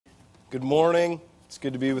Good morning. It's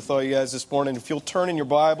good to be with all you guys this morning. If you'll turn in your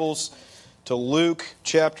Bibles to Luke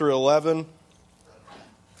chapter 11.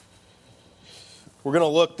 We're going to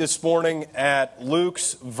look this morning at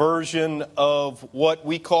Luke's version of what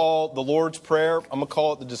we call the Lord's Prayer. I'm going to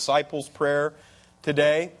call it the Disciples' Prayer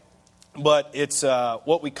today, but it's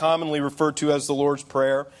what we commonly refer to as the Lord's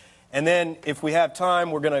Prayer. And then if we have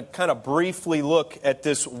time, we're going to kind of briefly look at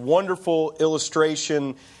this wonderful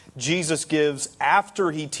illustration Jesus gives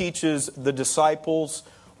after he teaches the disciples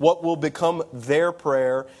what will become their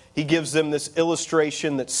prayer. He gives them this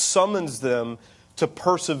illustration that summons them to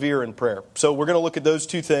persevere in prayer. So we're going to look at those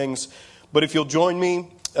two things. But if you'll join me,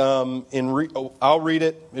 I'll read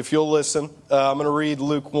it. If you'll listen, I'm going to read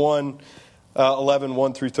Luke 11,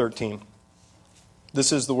 1 through 13.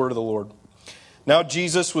 This is the word of the Lord. Now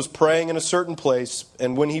Jesus was praying in a certain place,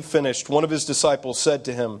 and when he finished, one of his disciples said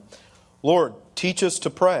to him, Lord, teach us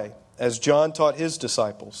to pray, as John taught his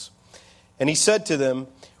disciples. And he said to them,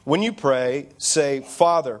 when you pray, say,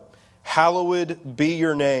 Father, hallowed be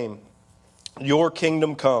your name. Your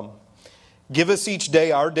kingdom come. Give us each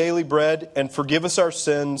day our daily bread, and forgive us our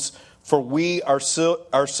sins, for we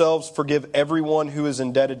ourselves forgive everyone who is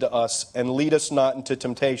indebted to us, and lead us not into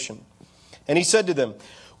temptation. And he said to them,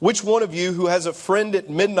 which one of you who has a friend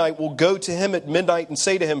at midnight will go to him at midnight and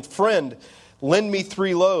say to him, Friend, lend me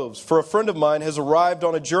 3 loaves, for a friend of mine has arrived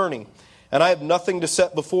on a journey, and I have nothing to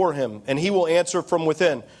set before him. And he will answer from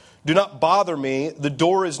within, Do not bother me, the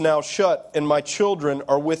door is now shut, and my children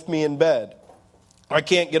are with me in bed. I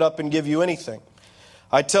can't get up and give you anything.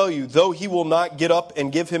 I tell you, though he will not get up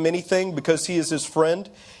and give him anything because he is his friend,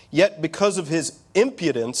 yet because of his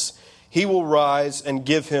impudence, he will rise and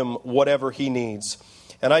give him whatever he needs.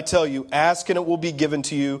 And I tell you, ask and it will be given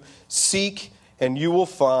to you, seek and you will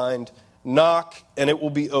find, knock, and it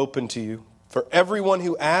will be open to you. For everyone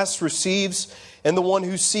who asks receives, and the one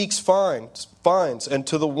who seeks finds, and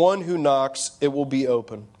to the one who knocks it will be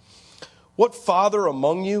open. What father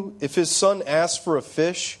among you, if his son asks for a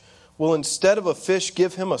fish, will instead of a fish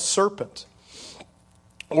give him a serpent?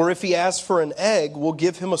 Or if he asks for an egg, will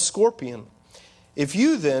give him a scorpion? If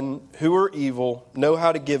you then, who are evil, know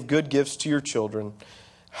how to give good gifts to your children,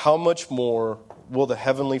 how much more will the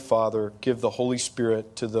Heavenly Father give the Holy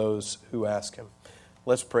Spirit to those who ask Him?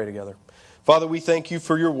 Let's pray together. Father, we thank you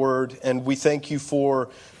for your word, and we thank you for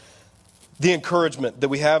the encouragement that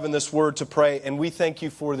we have in this word to pray, and we thank you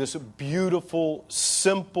for this beautiful,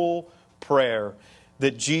 simple prayer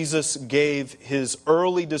that Jesus gave his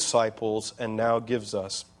early disciples and now gives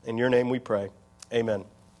us. In your name we pray. Amen.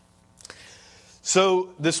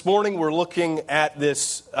 So this morning we're looking at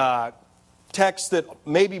this text that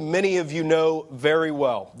maybe many of you know very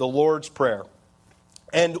well, the Lord's Prayer.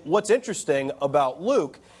 And what's interesting about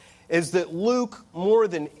Luke is that Luke, more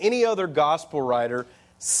than any other gospel writer,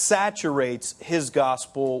 saturates his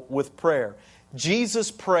gospel with prayer.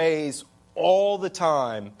 Jesus prays all the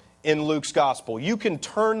time in Luke's gospel. You can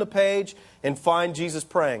turn the page and find Jesus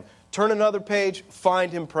praying. Turn another page,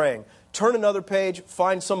 find him praying. Turn another page,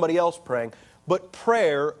 find somebody else praying. But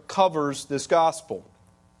prayer covers this gospel.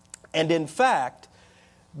 And in fact,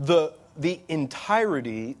 the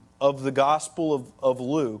entirety of the Gospel of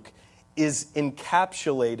Luke is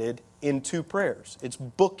encapsulated in 2 prayers. It's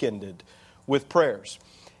bookended with prayers.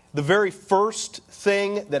 The very first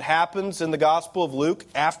thing that happens in the Gospel of Luke,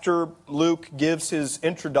 after Luke gives his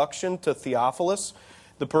introduction to Theophilus,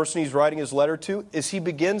 the person he's writing his letter to, is he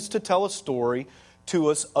begins to tell a story to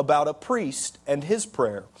us about a priest and his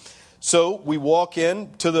prayer. So we walk in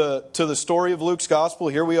to the story of Luke's gospel.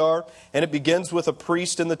 Here we are, and it begins with a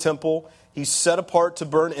priest in the temple. He's set apart to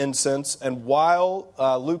burn incense, and while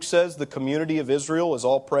Luke says the community of Israel is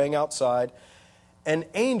all praying outside, an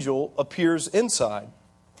angel appears inside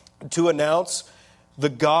to announce the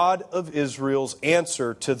God of Israel's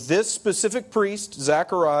answer to this specific priest,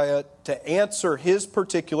 Zechariah, to answer his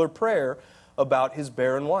particular prayer about his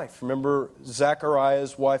barren wife. Remember,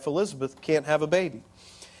 Zechariah's wife Elizabeth can't have a baby.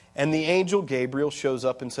 And the angel Gabriel shows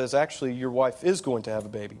up and says, actually, your wife is going to have a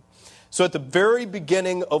baby. So at the very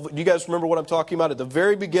beginning of, do you guys remember what I'm talking about? At the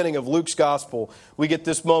very beginning of Luke's gospel, we get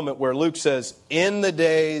this moment where Luke says, in the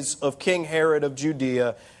days of King Herod of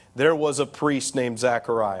Judea, there was a priest named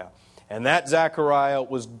Zechariah. And that Zechariah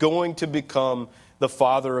was going to become the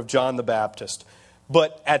father of John the Baptist.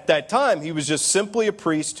 But at that time, he was just simply a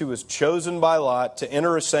priest who was chosen by lot to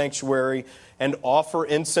enter a sanctuary and offer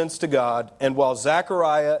incense to God. And while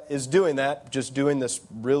Zechariah is doing that, just doing this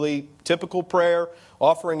really typical prayer,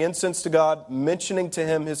 offering incense to God, mentioning to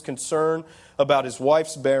him his concern about his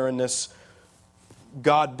wife's barrenness,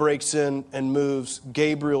 God breaks in and moves.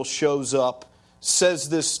 Gabriel shows up says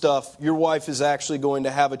this stuff, your wife is actually going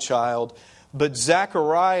to have a child. But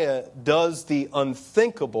Zechariah does the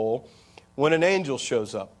unthinkable when an angel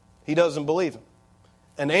shows up. He doesn't believe him.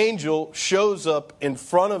 An angel shows up in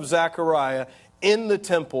front of Zechariah in the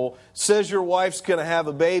temple, says your wife's going to have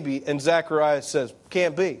a baby, and Zechariah says,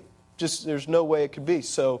 can't be. Just, there's no way it could be.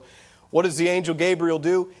 So what does the angel Gabriel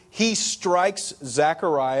do? He strikes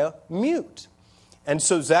Zechariah mute. And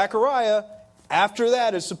so Zechariah, after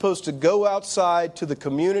that, is supposed to go outside to the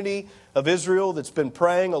community of Israel that's been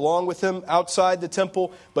praying along with him outside the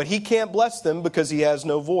temple, but he can't bless them because he has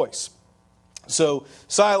no voice. So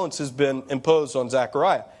silence has been imposed on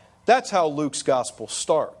Zechariah. That's how Luke's gospel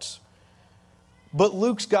starts. But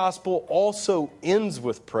Luke's gospel also ends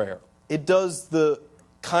with prayer. It does the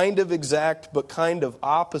kind of exact but kind of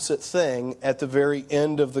opposite thing at the very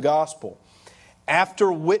end of the gospel.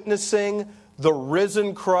 After witnessing the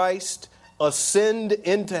risen Christ ascend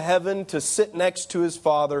into heaven to sit next to his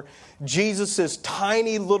Father, Jesus'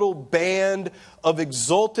 tiny little band of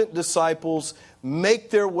exultant disciples make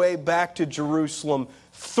their way back to Jerusalem,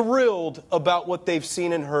 thrilled about what they've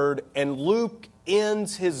seen and heard. And Luke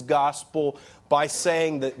ends his gospel by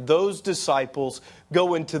saying that those disciples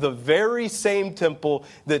go into the very same temple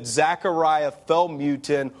that Zechariah fell mute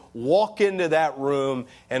in, walk into that room,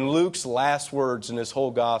 and Luke's last words in his whole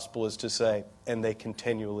gospel is to say, and they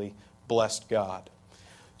continually blessed God.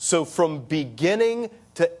 So from beginning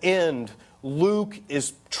to end, Luke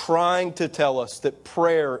is trying to tell us that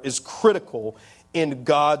prayer is critical in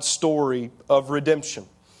God's story of redemption.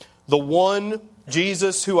 The one,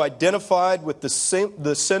 Jesus, who identified with the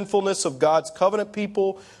sinfulness of God's covenant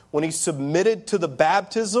people when he submitted to the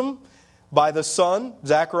baptism by the Son,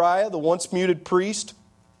 Zechariah, the once muted priest,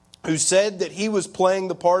 who said that he was playing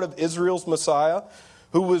the part of Israel's Messiah,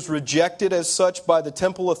 who was rejected as such by the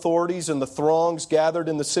temple authorities and the throngs gathered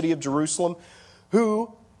in the city of Jerusalem,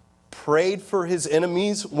 who prayed for his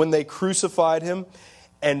enemies when they crucified him,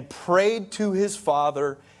 and prayed to his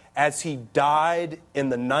Father as he died in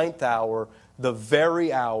the 9th hour, the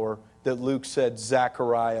very hour that Luke said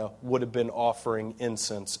Zechariah would have been offering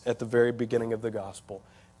incense at the very beginning of the gospel.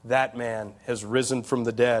 That man has risen from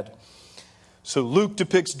the dead. So Luke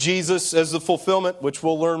depicts Jesus as the fulfillment, which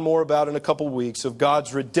we'll learn more about in a couple weeks, of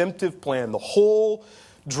God's redemptive plan. The whole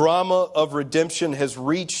drama of redemption has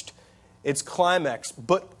reached its climax.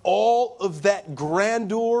 But all of that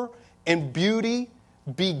grandeur and beauty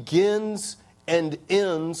begins and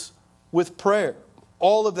ends with prayer.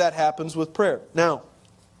 All of that happens with prayer. Now,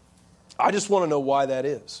 I just want to know why that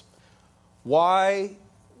is. Why?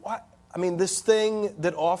 I mean, this thing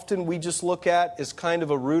that often we just look at as kind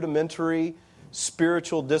of a rudimentary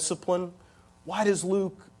spiritual discipline, why does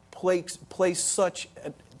Luke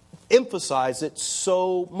emphasize it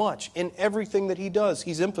so much? In everything that he does,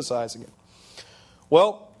 he's emphasizing it.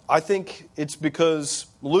 Well, I think it's because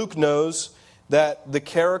Luke knows that the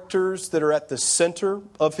characters that are at the center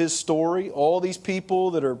of his story, all these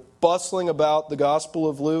people that are bustling about the Gospel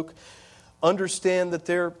of Luke, understand that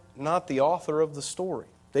they're not the author of the story.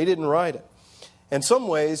 They didn't write it. In some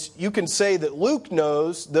ways, you can say that Luke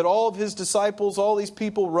knows that all of his disciples, all these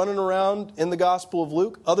people running around in the Gospel of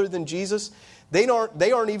Luke, other than Jesus, they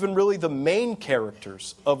aren't even really the main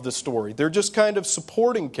characters of the story. They're just kind of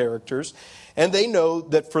supporting characters. And they know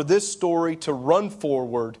that for this story to run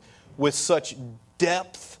forward with such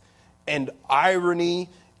depth and irony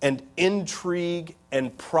and intrigue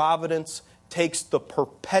and providence takes the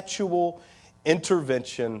perpetual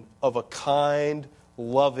intervention of a kind,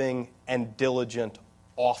 loving, and diligent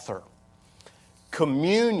author.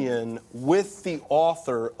 Communion with the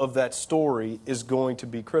author of that story is going to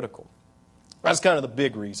be critical. That's kind of the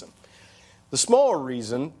big reason. The smaller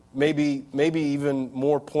reason, maybe even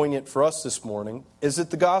more poignant for us this morning, is that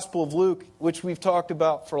the Gospel of Luke, which we've talked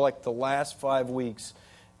about for like the last 5 weeks,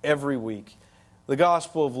 every week, the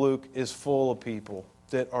Gospel of Luke is full of people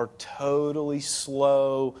that are totally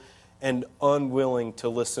slow and unwilling to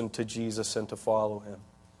listen to Jesus and to follow him.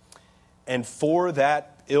 And for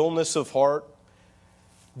that illness of heart,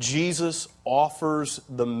 Jesus offers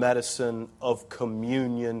the medicine of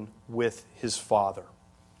communion with his Father.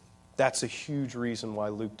 That's a huge reason why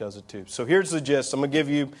Luke does it too. So here's the gist. I'm going to give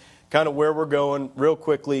you kind of where we're going real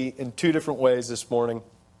quickly in 2 different ways this morning.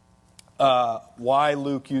 Why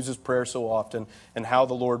Luke uses prayer so often and how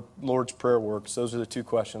the Lord's Prayer works. Those are the 2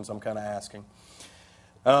 questions I'm kind of asking.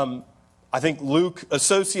 I think Luke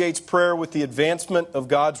associates prayer with the advancement of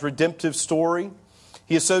God's redemptive story.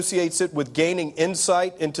 He associates it with gaining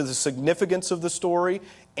insight into the significance of the story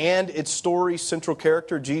and its story's central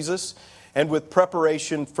character, Jesus, and with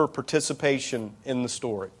preparation for participation in the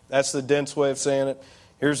story. That's the dense way of saying it.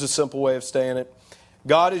 Here's a simple way of saying it.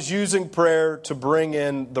 God is using prayer to bring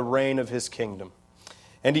in the reign of His kingdom.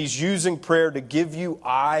 And He's using prayer to give you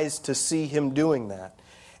eyes to see Him doing that.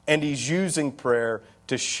 And He's using prayer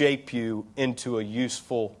to shape you into a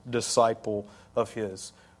useful disciple of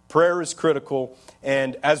His. Prayer is critical.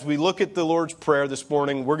 And as we look at the Lord's Prayer this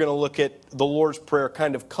morning, we're going to look at the Lord's Prayer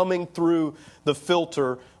kind of coming through the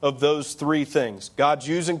filter of those three things. God's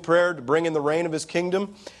using prayer to bring in the reign of His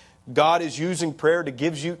kingdom. God is using prayer to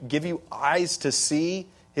give you eyes to see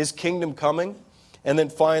His kingdom coming. And then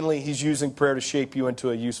finally, He's using prayer to shape you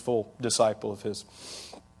into a useful disciple of His.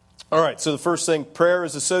 All right, so the first thing, prayer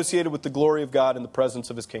is associated with the glory of God and the presence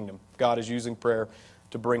of His kingdom. God is using prayer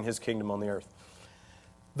to bring His kingdom on the earth.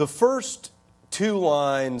 The first two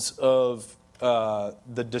lines of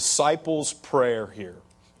the disciples' prayer here,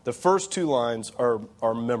 the first two lines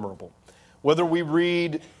are memorable. Whether we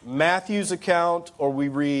read Matthew's account or we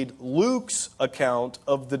read Luke's account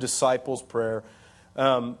of the disciples' prayer,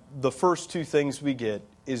 the first two things we get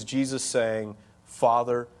is Jesus saying,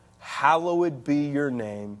 Father, hallowed be your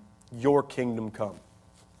name, your kingdom come.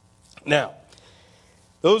 Now,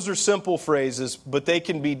 those are simple phrases, but they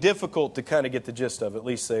can be difficult to kind of get the gist of. At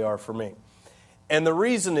least they are for me. And the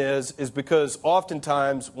reason is because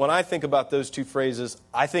oftentimes when I think about those two phrases,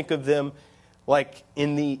 I think of them like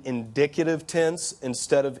in the indicative tense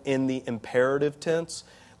instead of in the imperative tense.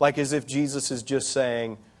 Like as if Jesus is just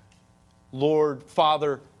saying, Lord,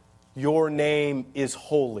 Father, your name is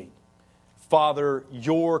holy. Father,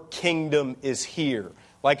 your kingdom is here.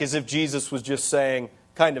 Like as if Jesus was just saying,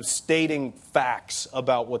 kind of stating facts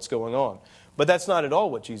about what's going on. But that's not at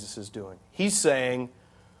all what Jesus is doing. He's saying,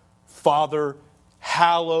 Father,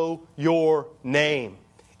 hallow your name.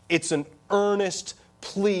 It's an earnest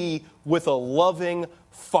plea with a loving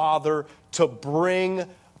Father to bring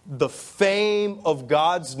the fame of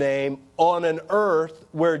God's name on an earth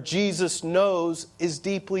where Jesus knows is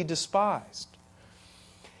deeply despised.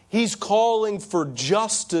 He's calling for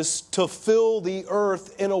justice to fill the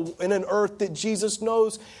earth in an earth that Jesus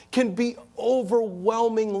knows can be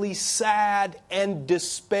overwhelmingly sad and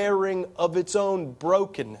despairing of its own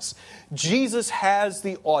brokenness. Jesus has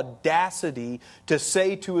the audacity to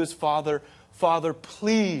say to His Father, Father,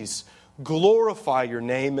 please glorify your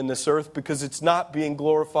name in this earth because it's not being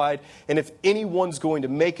glorified. And if anyone's going to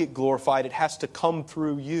make it glorified, it has to come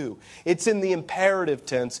through you. It's in the imperative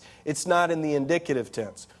tense. It's not in the indicative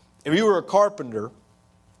tense. If you were a carpenter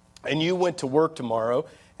and you went to work tomorrow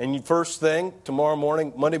and first thing, tomorrow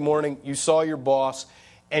morning, Monday morning, you saw your boss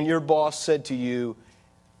and your boss said to you,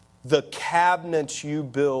 the cabinets you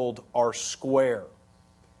build are square.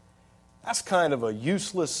 That's kind of a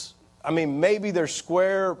useless, maybe they're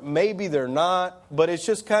square, maybe they're not, but it's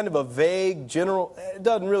just kind of a vague, general, it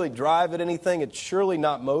doesn't really drive at anything. It's surely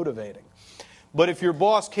not motivating. But if your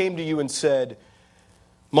boss came to you and said,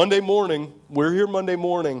 Monday morning, we're here Monday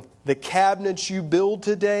morning, the cabinets you build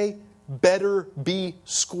today better be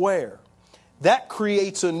square. That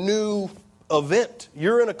creates a new event.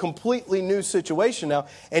 You're in a completely new situation now,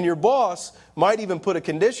 and your boss might even put a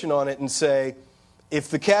condition on it and say, if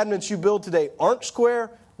the cabinets you build today aren't square,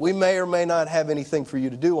 we may or may not have anything for you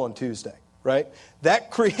to do on Tuesday, right? That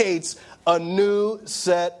creates a new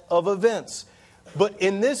set of events. But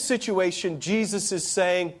in this situation, Jesus is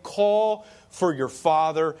saying, call for your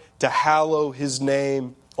Father to hallow His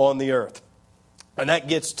name on the earth. And that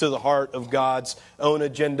gets to the heart of God's own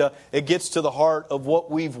agenda. It gets to the heart of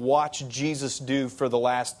what we've watched Jesus do for the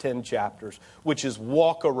last 10 chapters, which is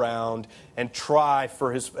walk around and try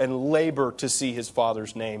for and labor to see His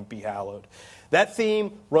Father's name be hallowed. That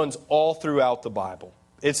theme runs all throughout the Bible.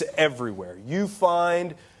 It's everywhere. You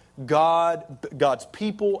find God's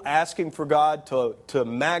people asking for God to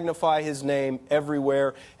magnify His name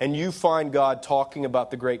everywhere, and you find God talking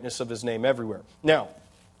about the greatness of His name everywhere. Now,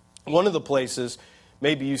 one of the places,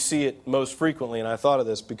 maybe you see it most frequently, and I thought of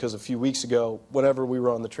this because a few weeks ago, whenever we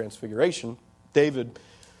were on the Transfiguration, David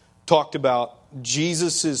talked about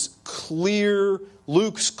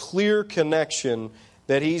Luke's clear connection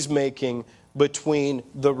that he's making between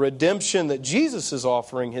the redemption that Jesus is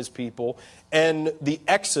offering His people and the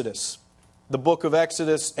Exodus, the book of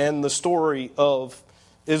Exodus and the story of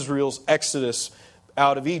Israel's exodus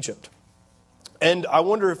out of Egypt. And I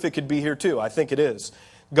wonder if it could be here too. I think it is.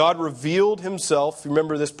 God revealed Himself,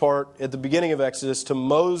 remember this part at the beginning of Exodus, to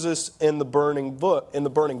Moses in the burning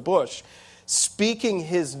bush, speaking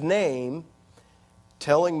His name,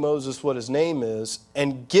 telling Moses what His name is,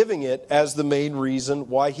 and giving it as the main reason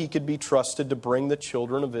why he could be trusted to bring the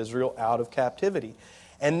children of Israel out of captivity.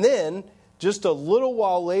 And then, just a little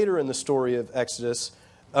while later in the story of Exodus,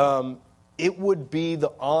 it would be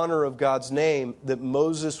the honor of God's name that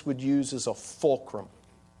Moses would use as a fulcrum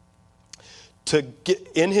to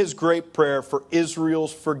get in his great prayer for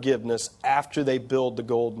Israel's forgiveness after they build the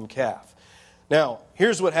golden calf. Now,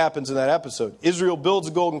 here's what happens in that episode. Israel builds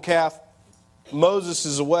a golden calf. Moses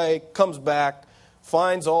is away, comes back,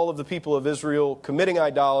 finds all of the people of Israel committing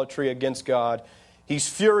idolatry against God. He's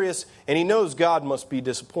furious, and he knows God must be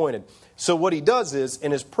disappointed. So what he does is,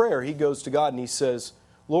 in his prayer, he goes to God and he says,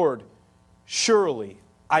 Lord, surely,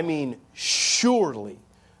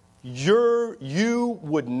 you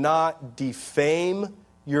would not defame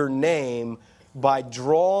your name by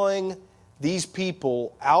drawing these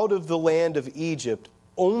people out of the land of Egypt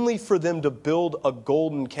only for them to build a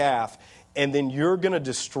golden calf, and then you're going to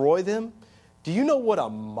destroy them? Do you know what a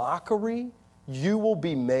mockery you will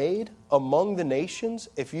be made among the nations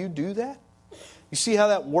if you do that? You see how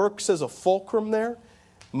that works as a fulcrum there?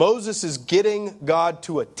 Moses is getting God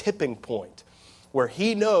to a tipping point where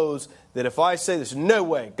he knows that if I say there's no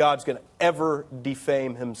way God's going to ever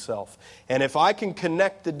defame himself. And if I can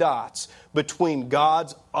connect the dots between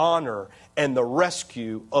God's honor and the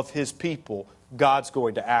rescue of his people, God's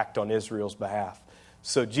going to act on Israel's behalf.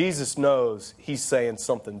 So Jesus knows he's saying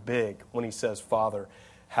something big when he says, Father,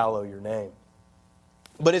 hallow your name.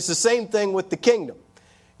 But it's the same thing with the kingdom.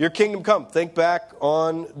 Your kingdom come. Think back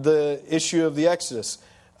on the issue of the Exodus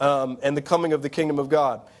and the coming of the kingdom of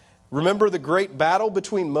God. Remember the great battle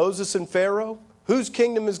between Moses and Pharaoh? Whose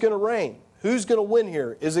kingdom is going to reign? Who's going to win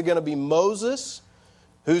here? Is it going to be Moses,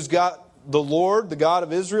 who's got the Lord, the God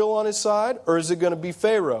of Israel, on his side? Or is it going to be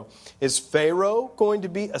Pharaoh? Is Pharaoh going to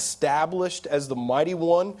be established as the mighty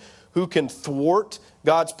one who can thwart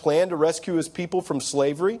God's plan to rescue his people from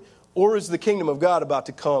slavery? Or is the kingdom of God about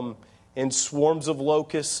to come in swarms of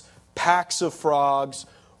locusts, packs of frogs,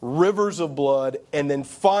 rivers of blood, and then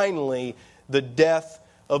finally the death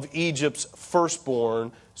of Egypt's firstborn,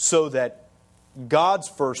 so that God's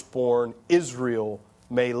firstborn, Israel,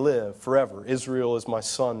 may live forever? Israel is my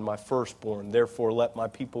son, my firstborn. Therefore, let my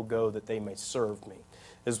people go that they may serve me,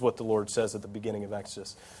 is what the Lord says at the beginning of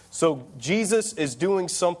Exodus. So Jesus is doing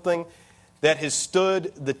something that has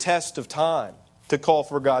stood the test of time to call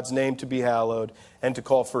for God's name to be hallowed and to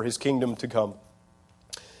call for his kingdom to come.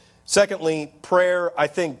 Secondly, prayer, I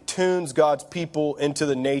think, tunes God's people into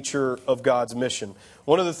the nature of God's mission.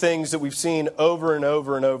 One of the things that we've seen over and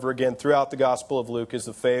over and over again throughout the Gospel of Luke is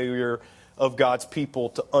the failure of God's people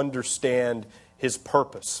to understand his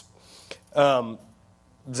purpose.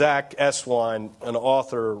 Zach Eswine, an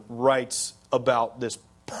author, writes about this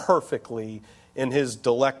perfectly in his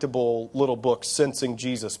delectable little book, Sensing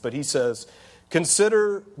Jesus. But he says,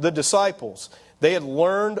 consider the disciples. They had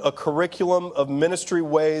learned a curriculum of ministry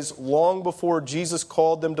ways long before Jesus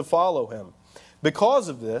called them to follow him. Because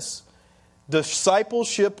of this,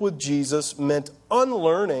 discipleship with Jesus meant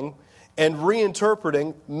unlearning and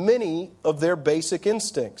reinterpreting many of their basic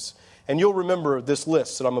instincts. And you'll remember this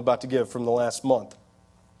list that I'm about to give from the last month.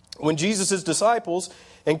 When Jesus' disciples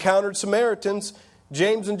encountered Samaritans,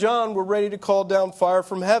 James and John were ready to call down fire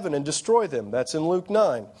from heaven and destroy them. That's in Luke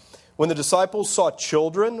 9. When the disciples saw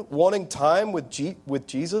children wanting time with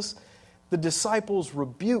Jesus, the disciples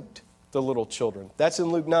rebuked the little children. That's in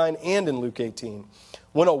Luke 9 and in Luke 18.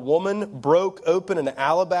 When a woman broke open an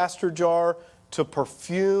alabaster jar to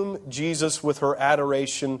perfume Jesus with her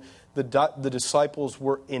adoration, the disciples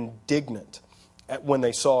were indignant when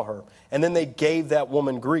they saw her. And then they gave that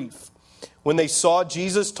woman grief. When they saw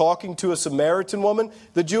Jesus talking to a Samaritan woman,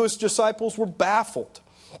 the Jewish disciples were baffled.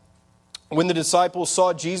 When the disciples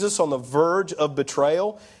saw Jesus on the verge of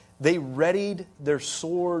betrayal, they readied their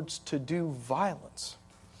swords to do violence.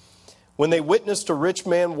 When they witnessed a rich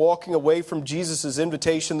man walking away from Jesus'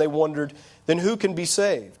 invitation, they wondered, then who can be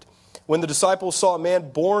saved? When the disciples saw a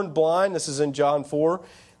man born blind, this is in John 4,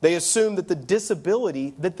 they assumed that the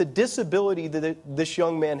disability that this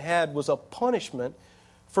young man had was a punishment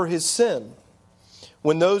for his sin.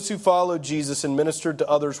 When those who followed Jesus and ministered to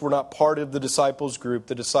others were not part of the disciples' group,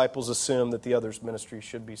 the disciples assumed that the others' ministry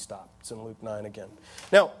should be stopped. It's in Luke 9 again.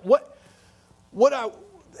 Now,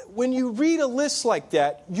 when you read a list like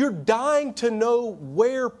that, you're dying to know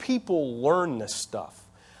where people learn this stuff.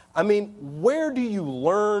 I mean, where do you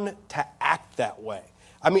learn to act that way?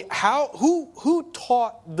 I mean, who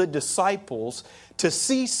taught the disciples to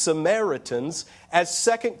see Samaritans as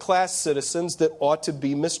second-class citizens that ought to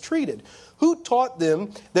be mistreated? Who taught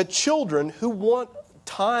them that children who want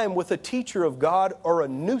time with a teacher of God are a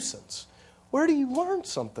nuisance? Where do you learn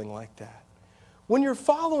something like that? When you're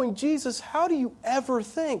following Jesus, how do you ever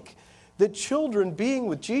think that children being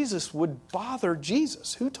with Jesus would bother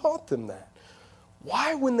Jesus? Who taught them that?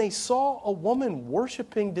 Why, when they saw a woman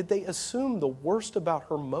worshiping, did they assume the worst about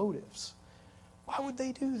her motives? Why would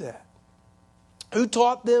they do that? Who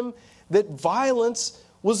taught them that violence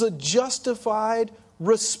was a justified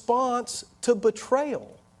response to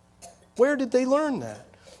betrayal? Where did they learn that?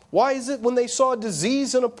 Why is it when they saw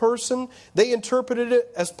disease in a person, they interpreted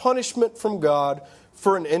it as punishment from God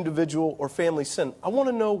for an individual or family sin? I want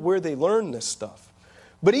to know where they learned this stuff.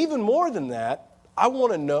 But even more than that, I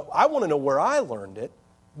want to know where I learned it,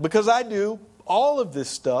 because I do all of this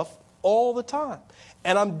stuff all the time.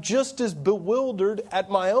 And I'm just as bewildered at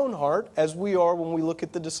my own heart as we are when we look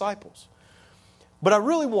at the disciples. But I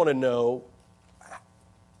really want to know,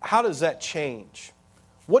 how does that change?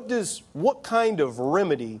 What kind of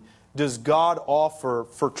remedy does God offer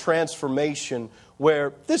for transformation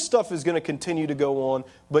where this stuff is going to continue to go on,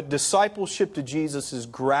 but discipleship to Jesus is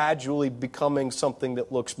gradually becoming something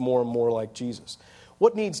that looks more and more like Jesus?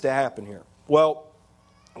 What needs to happen here? Well,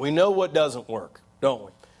 we know what doesn't work, don't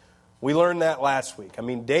we? We learned that last week. I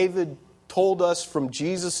mean, David told us from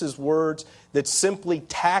Jesus' words that simply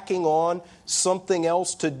tacking on something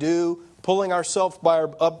else to do, pulling ourselves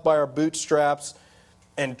up by our bootstraps,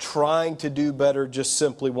 and trying to do better just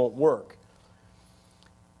simply won't work.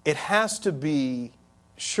 It has to be,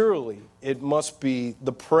 surely, it must be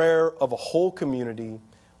the prayer of a whole community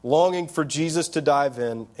longing for Jesus to dive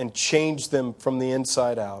in and change them from the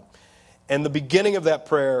inside out. And the beginning of that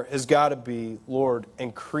prayer has got to be, Lord,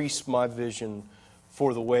 increase my vision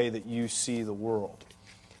for the way that you see the world.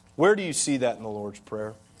 Where do you see that in the Lord's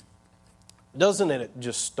Prayer? Doesn't it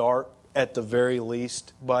just start, at the very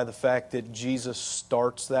least, by the fact that Jesus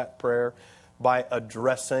starts that prayer by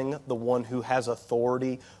addressing the one who has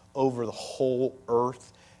authority over the whole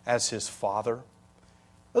earth as his Father?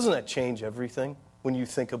 Doesn't that change everything when you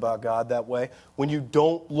think about God that way? When you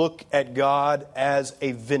don't look at God as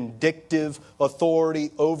a vindictive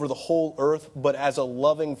authority over the whole earth, but as a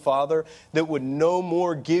loving Father that would no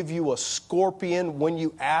more give you a scorpion when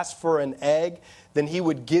you ask for an egg than he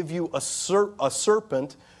would give you a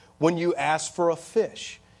serpent when you ask for a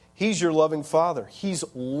fish. He's your loving Father. He's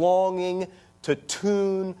longing to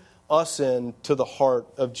tune us in to the heart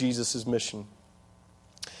of Jesus' mission.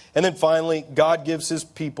 And then finally, God gives his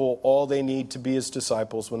people all they need to be his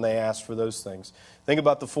disciples when they ask for those things. Think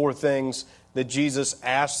about the 4 things that Jesus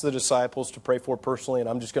asked the disciples to pray for personally, and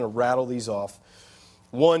I'm just going to rattle these off.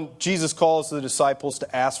 1, Jesus calls the disciples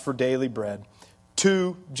to ask for daily bread.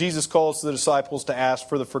 2, Jesus calls the disciples to ask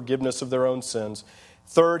for the forgiveness of their own sins.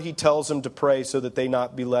 3rd, he tells them to pray so that they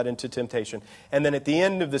not be led into temptation. And then at the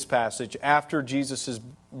end of this passage, after Jesus'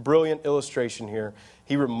 brilliant illustration here,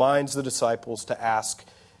 he reminds the disciples to ask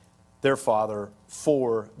their Father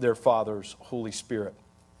for their Father's Holy Spirit.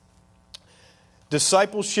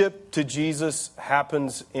 Discipleship to Jesus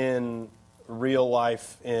happens in real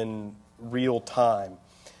life, in real time.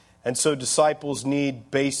 And so disciples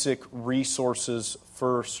need basic resources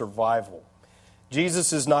for survival.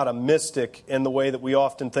 Jesus is not a mystic in the way that we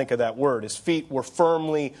often think of that word. His feet were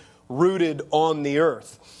firmly rooted on the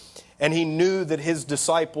earth. And he knew that his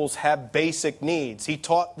disciples had basic needs. He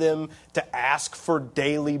taught them to ask for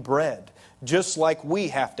daily bread, just like we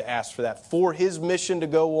have to ask for that. For his mission to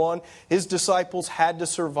go on, his disciples had to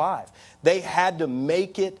survive. They had to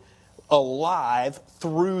make it alive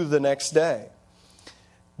through the next day.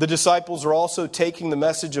 The disciples are also taking the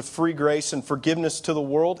message of free grace and forgiveness to the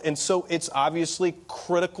world, and so it's obviously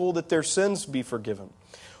critical that their sins be forgiven.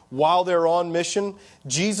 While they're on mission,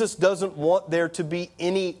 Jesus doesn't want there to be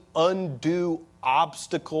any undue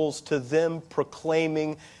obstacles to them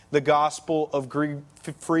proclaiming the gospel of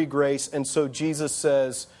free grace, and so Jesus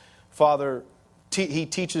says, Father, he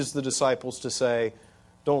teaches the disciples to say,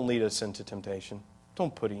 don't lead us into temptation.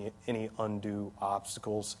 Don't put any undue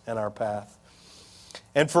obstacles in our path.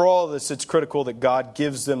 And for all of this, it's critical that God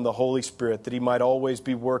gives them the Holy Spirit, that he might always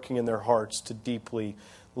be working in their hearts to deeply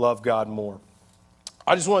love God more.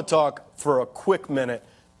 I just want to talk for a quick minute,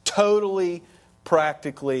 totally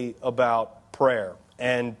practically about prayer,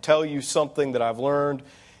 and tell you something that I've learned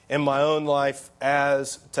in my own life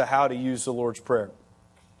as to how to use the Lord's Prayer.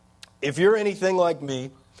 If you're anything like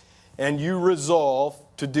me, and you resolve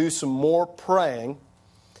to do some more praying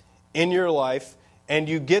in your life, and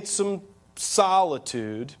you get some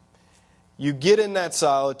solitude, you get in that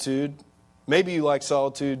solitude. Maybe you like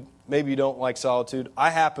solitude, maybe you don't like solitude. I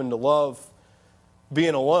happen to love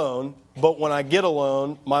being alone, but when I get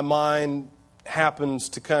alone, my mind happens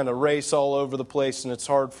to kind of race all over the place, and it's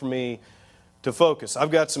hard for me to focus. I've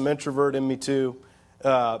got some introvert in me too,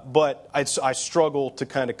 but I struggle to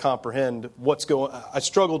kind of comprehend what's going on. I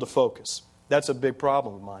struggle to focus. That's a big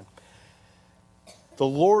problem of mine. The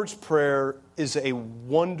Lord's Prayer is a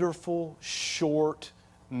wonderful, short,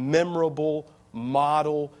 memorable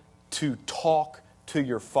model to talk to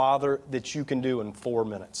your Father that you can do in 4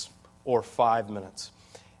 minutes or 5 minutes.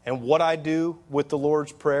 And what I do with the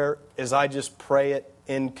Lord's Prayer is I just pray it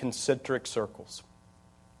in concentric circles.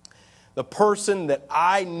 The person that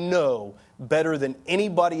I know better than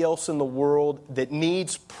anybody else in the world that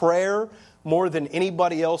needs prayer more than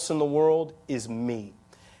anybody else in the world is me.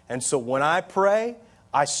 And so when I pray,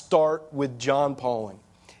 I start with John Pauling.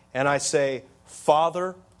 And I say,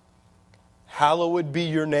 Father, hallowed be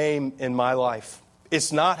your name in my life.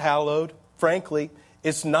 It's not hallowed, frankly.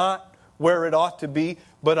 It's not where it ought to be,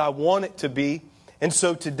 but I want it to be. And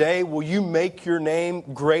so today, will you make your name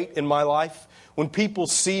great in my life? When people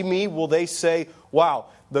see me, will they say, wow,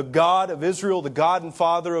 the God of Israel, the God and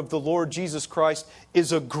Father of the Lord Jesus Christ,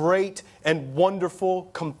 is a great and wonderful,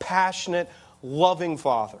 compassionate, loving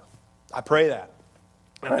Father. I pray that.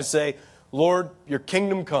 And I say, Lord, your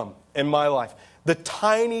kingdom come in my life. The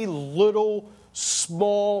tiny little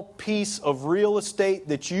small piece of real estate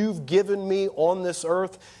that you've given me on this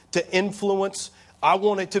earth to influence, I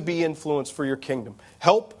want it to be influenced for your kingdom.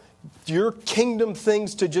 Help your kingdom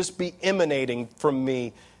things to just be emanating from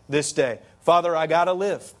me this day. Father, I got to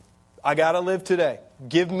live. I got to live today.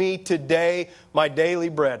 Give me today my daily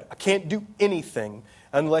bread. I can't do anything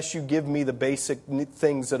unless you give me the basic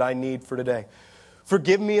things that I need for today.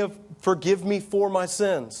 Forgive me for my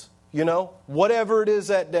sins. You know, whatever it is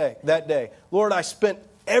that day. Lord, I spent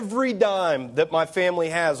every dime that my family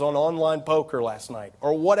has on online poker last night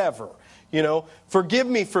or whatever. You know, forgive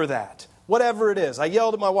me for that. Whatever it is. I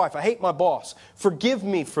yelled at my wife. I hate my boss. Forgive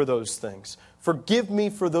me for those things. Forgive me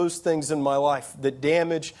for those things in my life that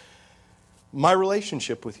damage my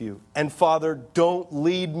relationship with you. And Father, don't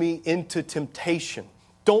lead me into temptation.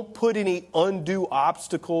 Don't put any undue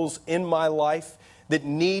obstacles in my life that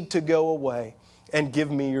need to go away. And give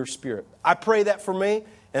me your Spirit. I pray that for me,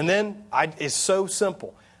 and then it's so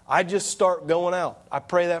simple. I just start going out. I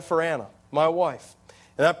pray that for Anna, my wife.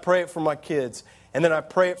 And I pray it for my kids. And then I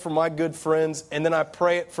pray it for my good friends. And then I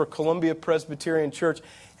pray it for Columbia Presbyterian Church.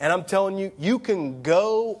 And I'm telling you, you can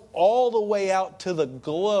go all the way out to the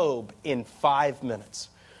globe in 5 minutes.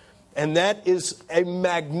 And that is a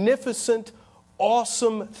magnificent,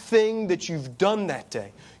 awesome thing that you've done that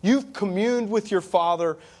day. You've communed with your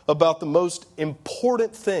Father about the most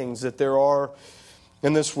important things that there are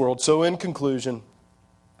in this world. So in conclusion,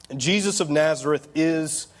 Jesus of Nazareth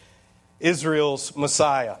is Israel's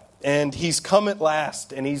Messiah. And He's come at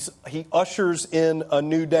last. And He ushers in a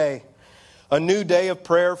new day. A new day of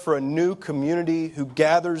prayer for a new community who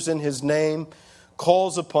gathers in His name,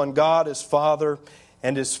 calls upon God as Father,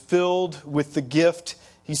 and is filled with the gift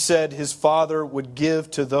He said His Father would give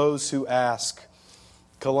to those who ask.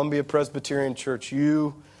 Columbia Presbyterian Church,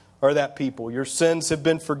 you are that people. Your sins have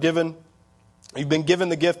been forgiven. You've been given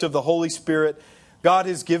the gift of the Holy Spirit. God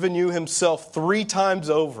has given you Himself 3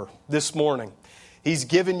 times over this morning. He's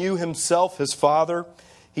given you Himself, His Father.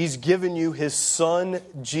 He's given you His Son,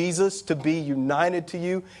 Jesus, to be united to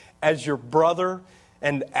you as your brother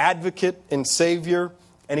and advocate and Savior.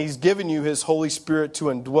 And He's given you His Holy Spirit to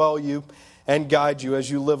indwell you and guide you as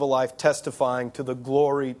you live a life testifying to the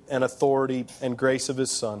glory and authority and grace of His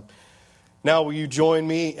Son. Now will you join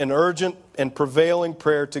me in urgent and prevailing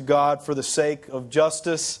prayer to God for the sake of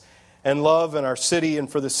justice and love in our city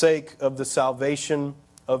and for the sake of the salvation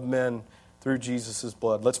of men through Jesus'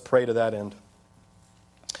 blood. Let's pray to that end.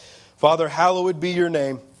 Father, hallowed be your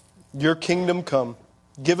name. Your kingdom come.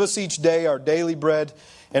 Give us each day our daily bread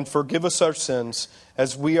and forgive us our sins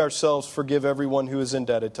as we ourselves forgive everyone who is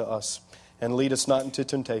indebted to us. And lead us not into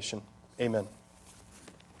temptation. Amen.